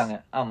வயர்லெஸ்.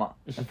 ஆமா,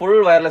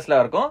 ஃபுல்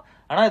வயர்லெஸ்ல இருக்கும்.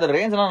 ஆனா இது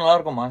ரேஞ்ச் எல்லாம் நல்லா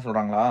இருக்குமா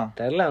சொல்றாங்களா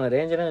தெரியல, அவங்க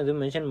ரேஞ்ச் எல்லாம் எதுவும்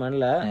மென்ஷன்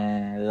பண்ணல.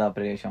 இதுதான்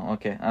பெரிய விஷயம்.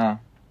 ஓகே,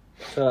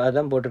 சோ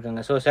அதான்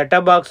போட்டுருக்காங்க. So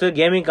setup box,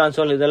 gaming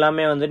console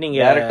இதெல்லாமே வந்து நீங்க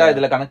டைரக்டா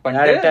இதுல கனெக்ட்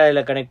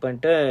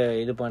பண்ணிட்டு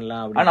இது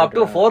பண்ணலாம். ஆனா அப்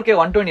டு 4K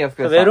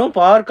 120 வெறும்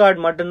பவர்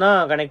கார்டு மட்டும் தான்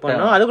கனெக்ட்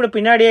பண்ணனும். அது கூட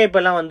பின்னாடியே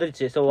இப்ப எல்லாம்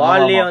வந்துருச்சு. சோ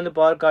வால்லயே வந்து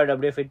பவர் கார்டு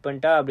அப்படியே ஃபிட்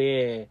பண்ணிட்டா அப்படியே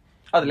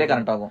அதுலயே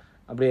கனெக்ட் ஆகும்,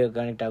 அப்படியே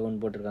கனெக்ட்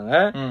ஆகும்னு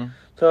போட்டுருக்காங்க.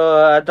 சோ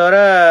அது தவிர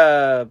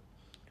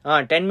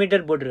 10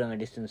 மீட்டர் போட்டுருக்காங்க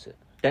டிஸ்டன்ஸ்.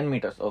 10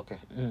 meters. ஓகே,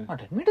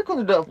 10 மீட்டர்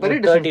கொஞ்சம் பெரிய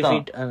டிஸ்டன்ஸ்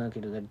தான்.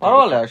 30 feet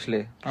பரவாயில்லை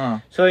ஆக்சுவலி.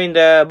 சோ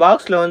இந்த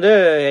பாக்ஸ்ல வந்து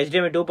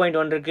HDMI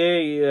 2.1 இருக்கு,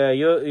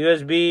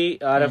 USB,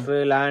 RF,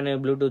 LAN,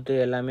 Bluetooth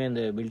எல்லாமே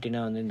இந்த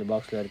பில்டினா வந்து இந்த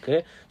பாக்ஸ்ல இருக்கு.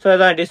 சோ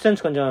அதான்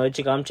டிஸ்டன்ஸ் கொஞ்சம்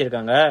வச்சு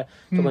காமிச்சிருக்காங்க.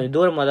 கொஞ்சம்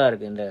தூரமா தான்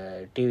இருக்கு இந்த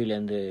டிவில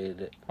இருந்து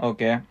இது.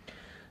 ஓகே.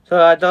 சோ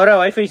அது தவிர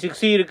Wi-Fi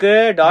 6E இருக்கு,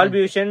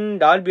 Dolby Vision,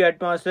 Dolby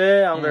Atmos,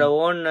 அவங்களோட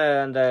ஓன்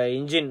அந்த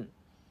இன்ஜின்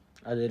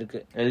அது இருக்கு.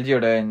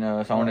 எல்ஜியோட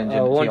sound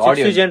engine,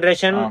 audio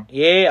generation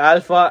A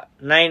Alpha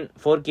 9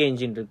 4K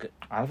engine இருக்கு.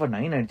 Alpha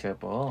 9 ஆயிடுச்சு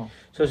இப்போ.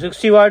 சோ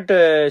 60 வாட்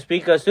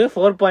ஸ்பீக்கர்ஸ்,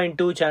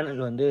 4.2 சேனல்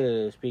வந்து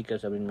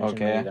ஸ்பீக்கர்ஸ் அப்படின்னு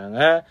மென்ஷன் பண்ணிருக்காங்க.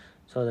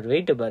 சோ அதோட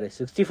வெயிட் பாரு,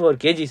 64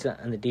 kgs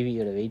அந்த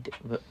டிவியோட வெயிட்.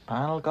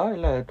 பேனல்கா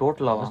இல்ல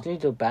டோட்டலா?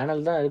 மோஸ்ட்லி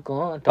பேனல் தான்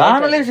இருக்கும்.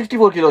 பேனலே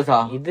 64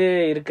 கிலோஸா? இது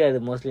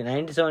இருக்காது மோஸ்ட்லி.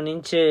 97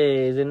 இன்ச்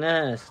இதுன்னா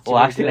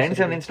ஆக்சுவலி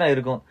 97 இன்ச்னா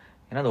இருக்கும்,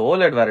 ஏன்னா அது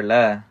OLED வேற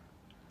இல்ல.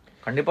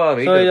 கண்டிப்பா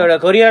சோ இதோட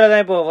கொரியால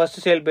தான் இப்போ ஃபர்ஸ்ட்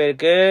சேல்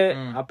போயிருக்கு.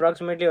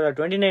 அப்ராக்சிமேட்லி ஒரு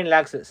 29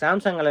 lakhs.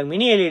 சாம்சங்ல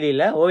மினி LED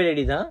இல்ல, OLED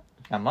தான்.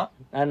 ஆமா,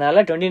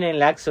 அதனால 29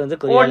 lakhs வந்து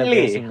கொரியால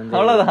பிரைசிங் வந்து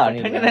அவ்வளவுதான்.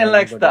 29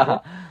 lakhs தான்.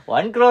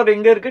 1 crore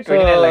எங்க இருக்கு?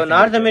 29 lakhs.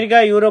 நார்த்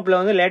அமெரிக்கா,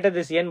 யூரோப்ல வந்து லேட்டர்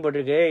திஸ் இயர்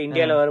போட்டுருக்கு.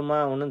 இந்தியால வருமா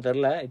ஒன்னும்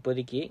தெரியல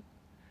இப்போதைக்கு.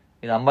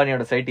 இது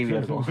அம்பானியோட சைட் டிவி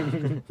இருக்கும்.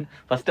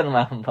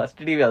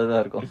 ஃபர்ஸ்ட் டிவி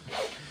அதுதான் இருக்கும்.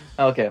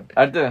 ஓகே,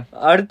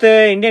 அடுத்து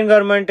இந்தியன்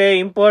கவர்மெண்ட்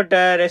இம்போர்ட்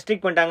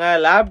ரெஸ்ட்ரிக்ட் பண்ணிட்டாங்க.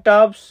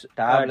 லேப்டாப்ஸ்,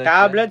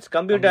 டேப்லெட்ஸ்,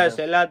 கம்ப்யூட்டர்ஸ்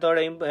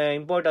எல்லாத்தோட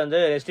இம்போர்ட் வந்து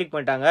ரெஸ்ட்ரிக்ட்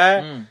பண்ணிட்டாங்க.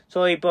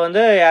 சோ இப்போ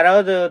வந்து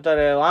யாராவது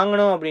ஒருத்தர்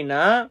வாங்கணும்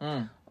அப்படின்னா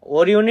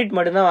ஒரு யூனிட்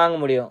மட்டும் தான் வாங்க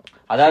முடியும்.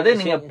 அதாவது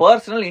நீங்க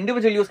பர்சனல்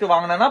இண்டிவிஜுவல் யூஸ்க்கு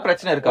வாங்கினா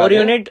பிரச்சனை இருக்கு, ஒரு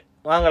யூனிட்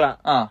வாங்கலாம்.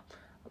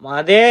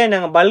 அதே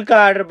நாங்க பல்கா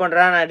ஆர்டர்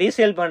பண்றேன், நான்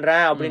ரீசேல்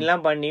பண்றேன்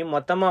அப்படின்லாம் பண்ணி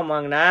மொத்தமா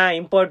வாங்கினா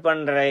இம்போர்ட்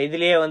பண்ற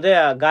இதுலயே வந்து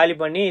காலி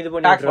பண்ணி இது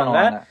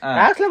பண்ணிடுவாங்க.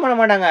 டாக்ஸ்லாம் பண்ண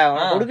மாட்டாங்க,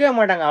 கொடுக்கவே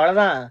மாட்டாங்க,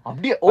 அவ்வளவுதான்.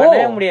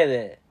 அப்படியே முடியாது,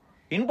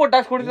 இம்போர்ட்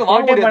டாக்ஸ்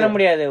கொடுத்து பண்ண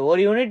முடியாது.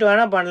 ஒரு யூனிட்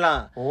வேணா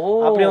பண்ணலாம்.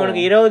 அப்படி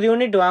உனக்கு 20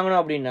 யூனிட்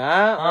வாங்கணும் அப்படின்னா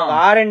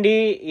R&D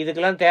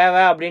இதுக்கெல்லாம்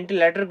தேவை அப்படின்ட்டு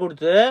லெட்டர்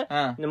கொடுத்து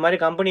இந்த மாதிரி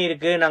கம்பெனி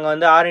இருக்கு, நாங்க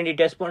வந்து R&D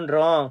டெஸ்ட்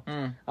பண்றோம்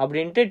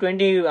அப்படின்ட்டு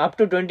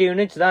 20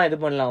 யூனிட்ஸ் தான் இது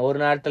பண்ணலாம் ஒரு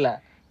நேரத்துல.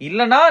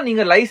 இல்லனா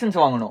நீங்க லைசென்ஸ்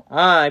வாங்கணும்.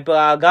 இப்போ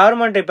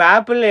கவர்மெண்ட், இப்ப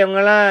ஆப்பிள்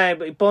இவங்கெல்லாம்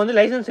இப்ப வந்து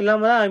லைசென்ஸ்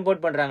இல்லாம தான்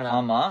இம்போர்ட் பண்றாங்களா.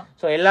 ஆமா.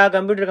 சோ எல்லா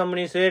கம்ப்யூட்டர்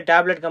கம்பெனிஸ்,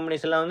 டேப்லெட்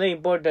கம்பெனிஸ் எல்லாம் வந்து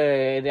இம்போர்ட்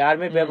இது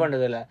யாருமே பே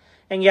பண்றது இல்ல.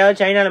 எங்கேயாவது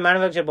சைனால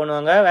மேனுஃபேக்சர்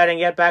பண்ணுவாங்க, வேற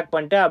எங்கேயாவது பேக்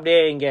பண்ணிட்டு அப்படியே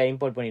இங்க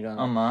இம்போர்ட்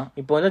பண்ணிடுவாங்க. ஆமா.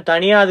 இப்போ வந்து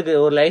தனியா அதுக்கு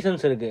ஒரு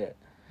லைசென்ஸ் இருக்கு.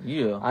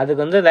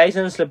 அதுக்கு வந்து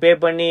லைசென்ஸ்ல பே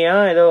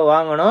பண்ணியும் ஏதோ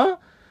வாங்கணும்.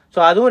 சோ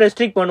அதுவும்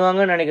ரெஸ்ட்ரிக்ட்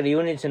பண்ணுவாங்கன்னு நினைக்கிறேன்,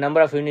 யூனிட்ஸ்,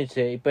 நம்பர் ஆஃப்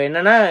யூனிட்ஸ். இப்ப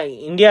என்னன்னா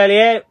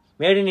இந்தியாலேயே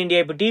மேட் இன்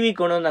இந்தியா இப்ப டிவி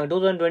கொண்டு வந்தாங்க.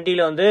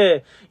 2020 வந்து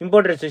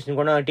இம்போர்ட் ரெஸ்ட்ரிக்ஷன்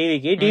கொண்டு வந்தாங்க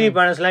டிவிக்கு. டிவி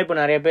பேனல்ஸ் எல்லாம் இப்ப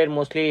நிறைய பேர்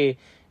மோஸ்ட்லி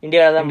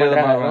இந்தியாவில தான்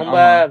பண்றாங்க. ரொம்ப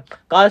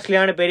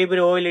காஸ்ட்லியான பெரிய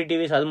பெரிய OLED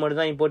டிவிஸ் அது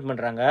மட்டும் தான் இம்போர்ட்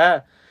பண்றாங்க.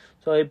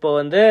 சோ இப்போ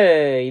வந்து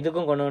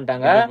இதுக்கும் கொண்டு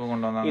வந்துட்டாங்க.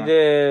 இது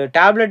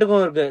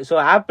டேப்லெட்டுக்கும் இருக்கு. சோ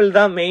ஆப்பிள்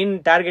தான் மெயின்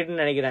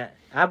டார்கெட்னு நினைக்கிறேன்.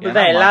 ஆப்பிள்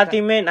தான்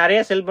எல்லாத்தையுமே நிறைய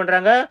செல்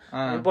பண்றாங்க,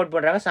 இம்போர்ட்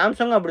பண்றாங்க.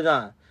 சாம்சங்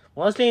அப்படிதான்.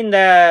 மோஸ்ட்லி இந்த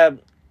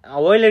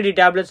OLED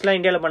டேப்லெட்ஸ் எல்லாம்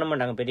இந்தியால பண்ண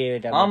மாட்டாங்க, பெரிய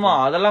டேப்லெட். ஆமா,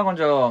 அதெல்லாம்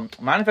கொஞ்சம்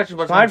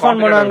மேனுஃபேக்சர் ஸ்மார்ட்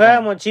போன் பண்ணுவாங்க,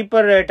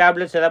 சீப்பர்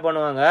டேப்லெட்ஸ் எல்லாம்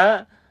பண்ணுவாங்க,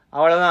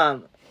 அவ்வளவுதான்.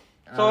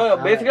 சோ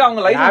பேசிக்கலி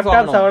அவங்க லைசென்ஸ்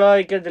லேப்டாப்ஸ் அவ்வளவா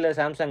விக்கிறது இல்ல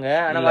சாம்சங்.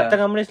 ஆனா மத்த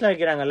கம்பெனிஸ்லாம்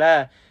விக்கிறாங்கல்ல,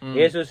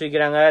 ஏசூஸ்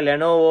விக்கிறாங்க,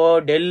 லெனோவோ,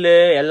 டெல்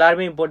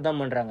எல்லாருமே இம்போர்ட்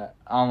தான் பண்றாங்க.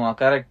 ஆமா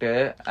கரெக்ட்.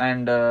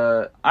 அண்ட்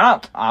ஆனா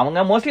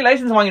அவங்க மோஸ்ட்லி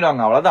லைசென்ஸ்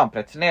வாங்கிடுவாங்க, அவ்வளவுதான்,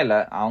 பிரச்சனையே இல்ல.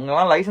 அவங்க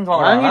எல்லாம் லைசென்ஸ்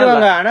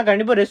வாங்கிடுவாங்க. ஆனா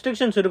கண்டிப்பா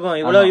ரெஸ்ட்ரிக்ஷன்ஸ் இருக்கும்.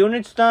 இவ்வளவு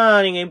யூனிட்ஸ் தான்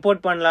நீங்க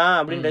இம்போர்ட் பண்ணலாம்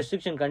அப்படின்னு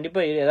ரெஸ்ட்ரிக்ஷன்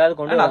கண்டிப்பா ஏதாவது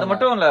கொண்டு. அது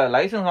மட்டும் இல்ல,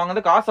 லைசென்ஸ்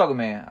வாங்குறது காசு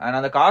ஆகுமே.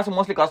 அந்த காசு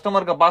மோஸ்ட்லி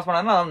கஸ்டமருக்கு பாஸ்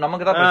பண்ணா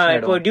நமக்கு தான் பிரச்சனை.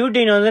 இப்போ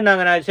டியூட்டி வந்து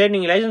நாங்க சரி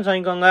நீங்க லைசென்ஸ்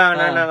வாங்கிக்கோங்க,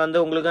 ஆனா நாங்க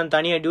வந்து உங்களுக்கு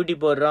தனியா டியூட்டி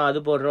போடுறோம், அது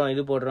போடுறோம்,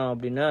 இது போடுறோம்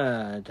அப்படின்னு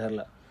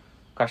தெரியல.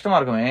 கஷ்டமா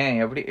இருக்குமே.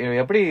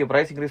 எப்படி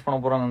பிரைஸ் இன்க்ரீஸ் பண்ண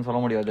போறாங்கன்னு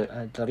சொல்ல முடியாது,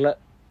 தெரியல.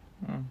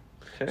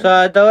 சோ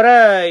அது தவிர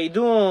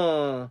இதுவும்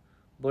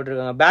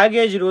போட்டிருக்காங்க,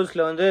 பேகேஜ்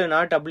ரூல்ஸ்ல வந்து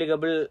நாட்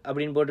அப்ளிகபிள்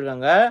அப்படின்னு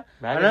போட்டிருக்காங்க.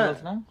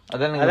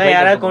 அதான்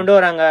யாராவது கொண்டு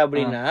வராங்க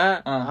அப்படின்னா,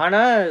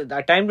 ஆனா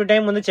டைம் டு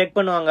டைம் வந்து செக்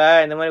பண்ணுவாங்க.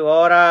 இந்த மாதிரி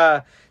ஓவரா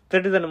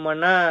திருட்டுத்தனம்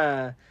பண்ணா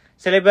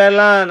சில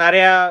பேர்லாம்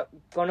நிறைய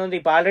கொண்டு வந்து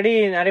இப்ப ஆல்ரெடி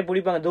நிறைய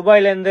பிடிப்பாங்க.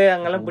 துபாயில இருந்து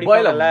அங்கெல்லாம்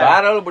பிடிப்பாங்கல்ல,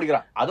 வேற லெவல்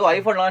பிடிக்கிறான். அதுவும்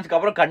ஐபோன் லான்ச்சுக்கு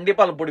அப்புறம்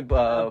கண்டிப்பா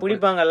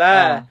பிடிப்பாங்கல்ல.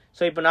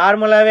 சோ இப்ப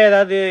நார்மலாவே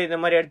ஏதாவது இந்த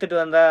மாதிரி எடுத்துட்டு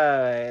வந்தா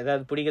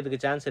ஏதாவது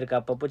பிடிக்கிறதுக்கு சான்ஸ் இருக்கு,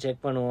 அப்பப்போ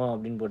செக் பண்ணுவோம்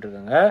அப்படின்னு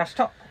போட்டிருக்காங்க.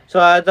 சோ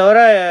அது தவிர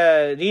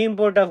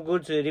reimport of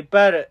goods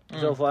repair,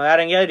 so வேற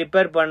எங்கேயாவது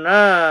ரிப்பேர் பண்ணா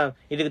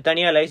இதுக்கு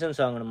தனியா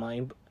லைசன்ஸ் வாங்கணுமா,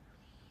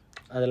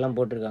 அதெல்லாம்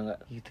போட்டிருக்காங்க.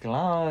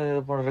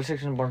 இதுக்கெல்லாம்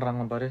ரெஸ்ட்ரிக்ஷன்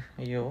பண்றாங்க பாரு.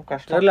 ஐயோ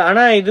கஷ்டம் இல்ல.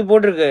 ஆனா இது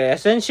போட்டிருக்கு,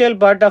 essential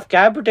part of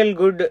capital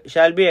good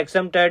shall be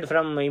exempted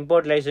from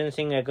import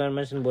licensing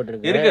requirements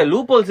போட்டிருக்கு. இருக்கு,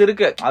 லூப் ஹோல்ஸ்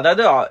இருக்கு,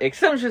 அதாவது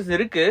எக்ஸம்ஷன்ஸ்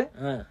இருக்கு.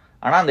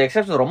 ஆனா அந்த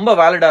எக்ஸப்ஷன் ரொம்ப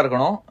வேலிடா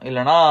இருக்கணும்,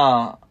 இல்லனா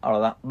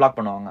அவ்வளவுதான் பிளாக்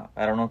பண்ணுவாங்க,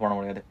 வேற ஒன்றும் பண்ண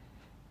முடியாது.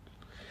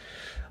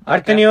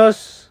 அடுத்த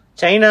நியூஸ்,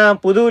 சைனா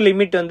புது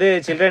லிமிட் வந்து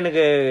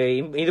சில்ட்ரனுக்கு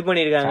இது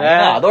பண்ணிருக்காங்க.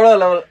 அதோட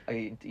லெவல்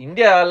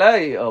இந்தியால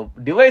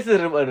டிவைஸ்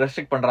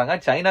ரெஸ்ட்ரிக்ட் பண்றாங்க,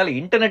 சைனால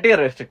இன்டர்நெட்டே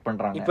ரெஸ்ட்ரிக்ட்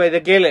பண்றாங்க. இப்ப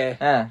இத கேளு,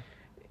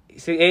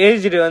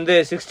 ஏஜ் வந்து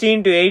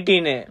 16 to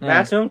 18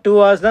 மேக்ஸிமம் 2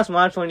 hours தான்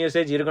ஸ்மார்ட் போன்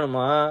யூசேஜ்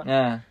இருக்கணுமா.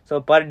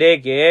 சோ பர்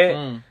டேக்கு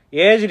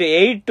ஏஜ்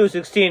 8 to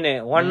 16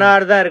 1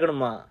 hour தான்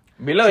இருக்கணுமா.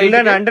 பிலோ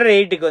அண்டர்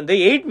 8க்கு வந்து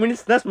 8 minutes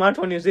தான் ஸ்மார்ட்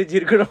போன் யூசேஜ்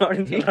இருக்கணும்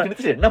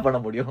அப்படின்னு. என்ன பண்ண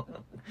முடியும்,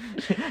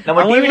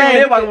 நம்ம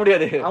டிவிலயே பார்க்க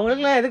முடியாது.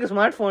 அவங்களுக்குலாம் எதுக்கு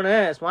ஸ்மார்ட்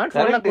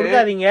போன்லாம்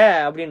கொடுக்காதீங்க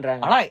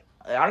அப்படின்றாங்க.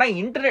 ஆனா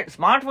இன்டர்நெட்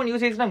ஸ்மார்ட் போன்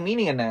யூசேஜ்னா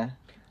மீனிங் என்ன,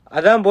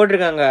 அதான்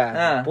போட்டிருக்காங்க.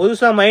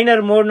 புதுசா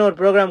மைனர் மோட்னு ஒரு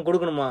ப்ரோக்ராம்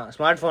கொடுக்கணுமா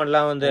ஸ்மார்ட்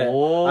போன்லாம் வந்து.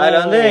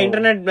 அதுல வந்து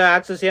இன்டர்நெட்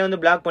ஆக்சஸே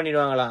வந்து பிளாக்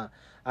பண்ணிடுவாங்களாம்.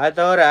 அது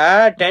தவிர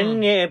 10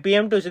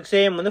 PM to 6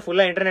 AM வந்து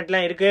ஃபுல்லா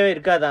இன்டர்நெட்லாம் இருக்கவே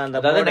இருக்காதா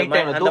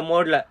அந்த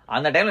மோட்ல.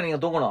 அந்த டைம்ல நீங்க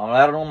தூங்கணும்,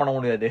 வேற ஒன்றும் பண்ண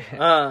முடியாது.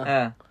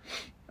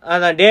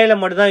 அதான் டேல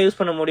மட்டும் தான்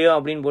யூஸ் பண்ண முடியும்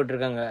அப்படின்னு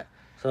போட்டிருக்காங்க.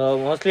 சோ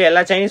மோஸ்ட்லி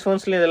எல்லா சைனீஸ்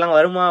போன்ஸ்லயும் இதெல்லாம்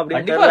வருமா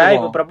அப்படின்னு தெரியல.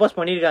 இப்ப ப்ரப்போஸ்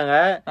பண்ணிருக்காங்க.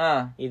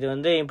 இது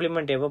வந்து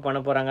இம்ப்ளிமெண்ட் எப்போ பண்ண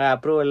போறாங்க,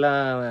 அப்ரூவல் எல்லாம்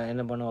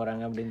என்ன பண்ண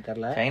போறாங்க அப்படின்னு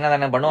தெரியல. சைனா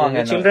தானே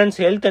பண்ணுவாங்க. சில்ட்ரன்ஸ்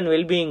ஹெல்த் அண்ட்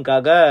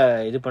வெல்பீயிங்காக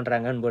இது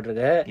பண்றாங்கன்னு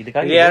போட்டிருக்கு.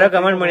 இது யாரோ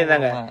கமெண்ட்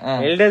பண்ணிருந்தாங்க,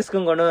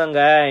 எல்டர்ஸ்க்கும் கொண்டு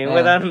வாங்க,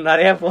 இவங்க தான்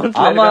நிறைய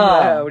போன்ஸ்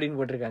அப்படின்னு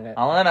போட்டிருக்காங்க.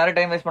 அவங்க தான் நிறைய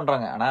டைம் வேஸ்ட்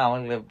பண்றாங்க. ஆனா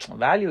அவங்களுக்கு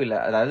வேல்யூ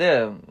இல்ல, அதாவது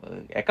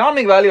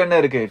எக்கனாமிக் வேல்யூ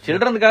என்ன இருக்கு,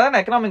 சில்ட்ரனுக்காக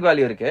தான் எக்கனாமிக்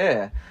வேல்யூ இருக்கு.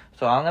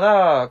 சோ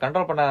அவங்கதான்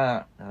கண்ட்ரோல் பண்ண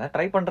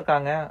ட்ரை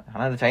பண்ணிருக்காங்க.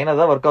 ஆனா இது சைனா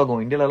தான் ஒர்க் ஆகும்.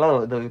 இந்தியால எல்லாம்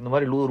இந்த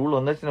மாதிரி ரூல்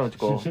வந்துச்சுன்னு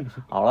வச்சுக்கோ,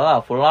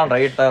 அவ்வளவுதான் ஃபுல்லா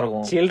ரைட் தான்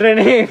இருக்கும்.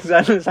 சில்ட்ரனே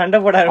சண்டை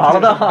போட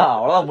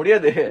அவ்வளவுதான்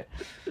முடியாது.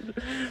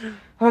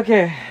 ஓகே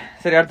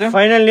சரி, அடுத்து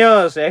ஃபைனல்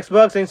நியூஸ்.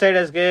 எக்ஸ்பாக்ஸ்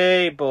இன்சைடர்ஸ்க்கு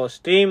இப்போ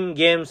ஸ்ட்ரீம்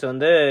கேம்ஸ்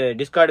வந்து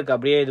டிஸ்கார்டுக்கு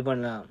அப்படியே இது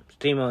பண்ணலாம்.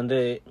 ஸ்ட்ரீம் வந்து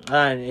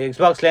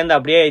எக்ஸ்பாக்ஸ்ல இருந்து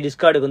அப்படியே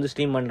டிஸ்கார்டுக்கு வந்து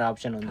ஸ்ட்ரீம் பண்ற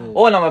ஆப்ஷன் வந்து,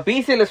 நம்ம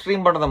பிசில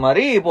ஸ்ட்ரீம் பண்றது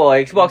மாதிரி இப்போ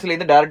எக்ஸ்பாக்ஸ்ல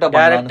இருந்து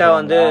டைரக்டா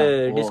வந்து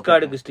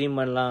டிஸ்கார்டுக்கு ஸ்ட்ரீம்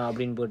பண்ணலாம்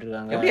அப்படின்னு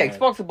போட்டுருக்காங்க. எப்படி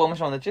எக்ஸ்பாக்ஸ்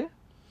பெர்மிஷன் வந்துச்சு?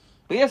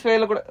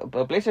 PS5ல கூட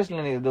பிளே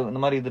ஸ்டேஷன்ல இந்த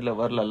மாதிரி இதுல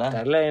வரல.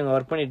 தெரியல, இவங்க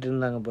வர்க் பண்ணிட்டு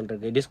இருந்தாங்க போல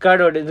இருக்கு.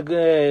 டிஸ்கார்டோட இதுக்கு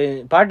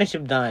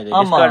பார்ட்னர்ஷிப் தான் இது.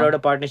 டிஸ்கார்டோட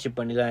பார்ட்னர்ஷிப்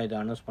பண்ணி தான் இது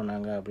அனௌன்ஸ்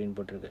பண்ணாங்க அப்படின்னு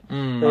போட்டிருக்கு.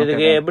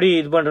 இதுக்கு எப்படி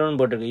இது பண்றோம்னு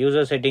போட்டிருக்கு.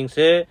 யூசர் செட்டிங்ஸ்,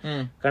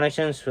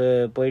 கனெக்ஷன்ஸ்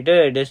போயிட்டு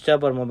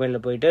டெஸ்க்டாப் ஒரு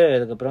மொபைல்ல போயிட்டு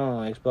அதுக்கப்புறம்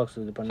எக்ஸ்பாக்ஸ்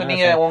இது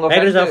பண்ணா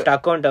மைக்ரோசாஃப்ட்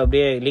அக்கவுண்ட்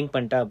அப்படியே லிங்க்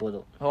பண்ணிட்டா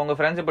போதும். உங்க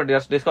ஃப்ரெண்ட்ஸ் இப்ப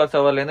டிஸ்கார்ட்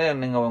சர்வர்ல இருந்து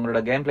நீங்க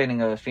உங்களோட கேம் பிளே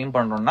நீங்க ஸ்ட்ரீம்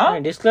பண்றோம்னா,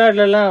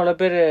 டிஸ்கார்ட்ல எல்லாம்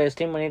அவ்வளவு பேர்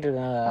ஸ்ட்ரீம் பண்ணிட்டு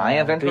இருக்காங்க.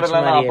 என் ஃப்ரெண்ட்ஸ்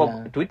எல்லாம்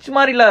ட்விட்ச்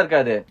மாதிரிலாம்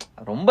இருக்காது,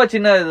 ரொம்ப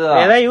சின்ன இது.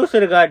 ஏதாவது யூஸ்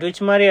இருக்கா ட்விட்ச்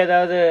மாதிரி?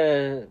 ஏதாவது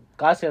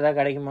காசு ஏதாவது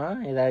கிடைக்குமா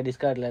ஏதாவது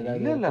டிஸ்கார்ட்ல?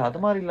 ஏதாவது இல்ல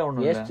அது மாதிரி இல்ல,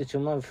 ஒண்ணு ஜஸ்ட்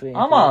சும்மா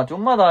ஆமா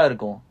சும்மா தான்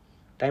இருக்கும்,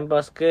 டைம்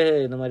பாஸ்க்கு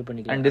இந்த மாதிரி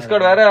பண்ணிக்கலாம். அண்ட்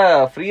டிஸ்கார்ட் வேற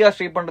ஃப்ரீயா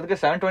ஸ்ட்ரீம் பண்றதுக்கு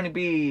 720p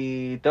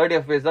 30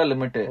 fps தான்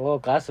லிமிட். ஓ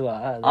காசுவா?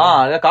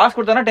 அத காசு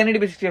கொடுத்தானா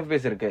 1080p 60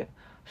 fps இருக்கு.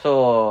 சோ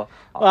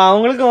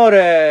அவங்களுக்கும்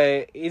ஒரு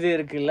இது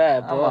இருக்குல்ல,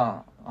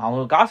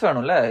 அவங்களுக்கு காசு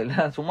வேணும்ல,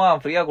 இல்ல சும்மா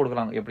ஃப்ரீயா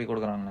கொடுக்குறாங்க. எப்படி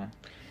கொடுக்குறாங்க?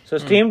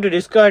 So stream to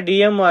Discord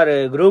DM or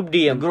group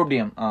DM.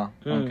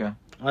 Okay,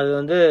 அது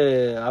வந்து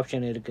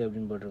ஆப்ஷன் இருக்கு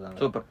அப்படின்னு போட்டுருக்காங்க.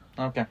 சூப்பர்.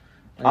 ஓகே,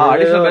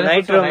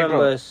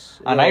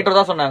 நைட்ரோ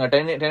தான் சொன்னாங்க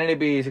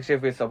 1080p 60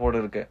 fps சப்போர்ட்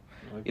இருக்கு,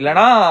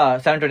 இல்லனா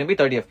 720p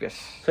 30 fps.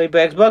 சோ இப்போ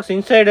Xbox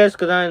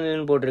இன்சைடர்ஸ்க்கு தான்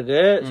இதுன்னு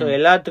போட்டுருக்கு. சோ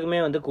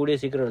எல்லாத்துக்குமே வந்து கூடிய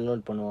சீக்கிரம்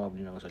லோட் பண்ணுவோம்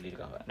அப்படின்னு அவங்க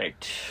சொல்லிருக்காங்க.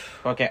 ரைட்,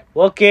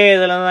 ஓகே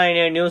இதெல்லாம்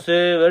தான் நியூஸ்.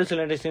 வேறு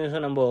சில இன்ட்ரெஸ்டிங்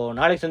நியூஸ் நம்ம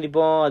நாளைக்கு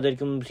சந்திப்போம். அது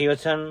வரைக்கும்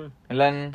சிவசன் இல்லன்.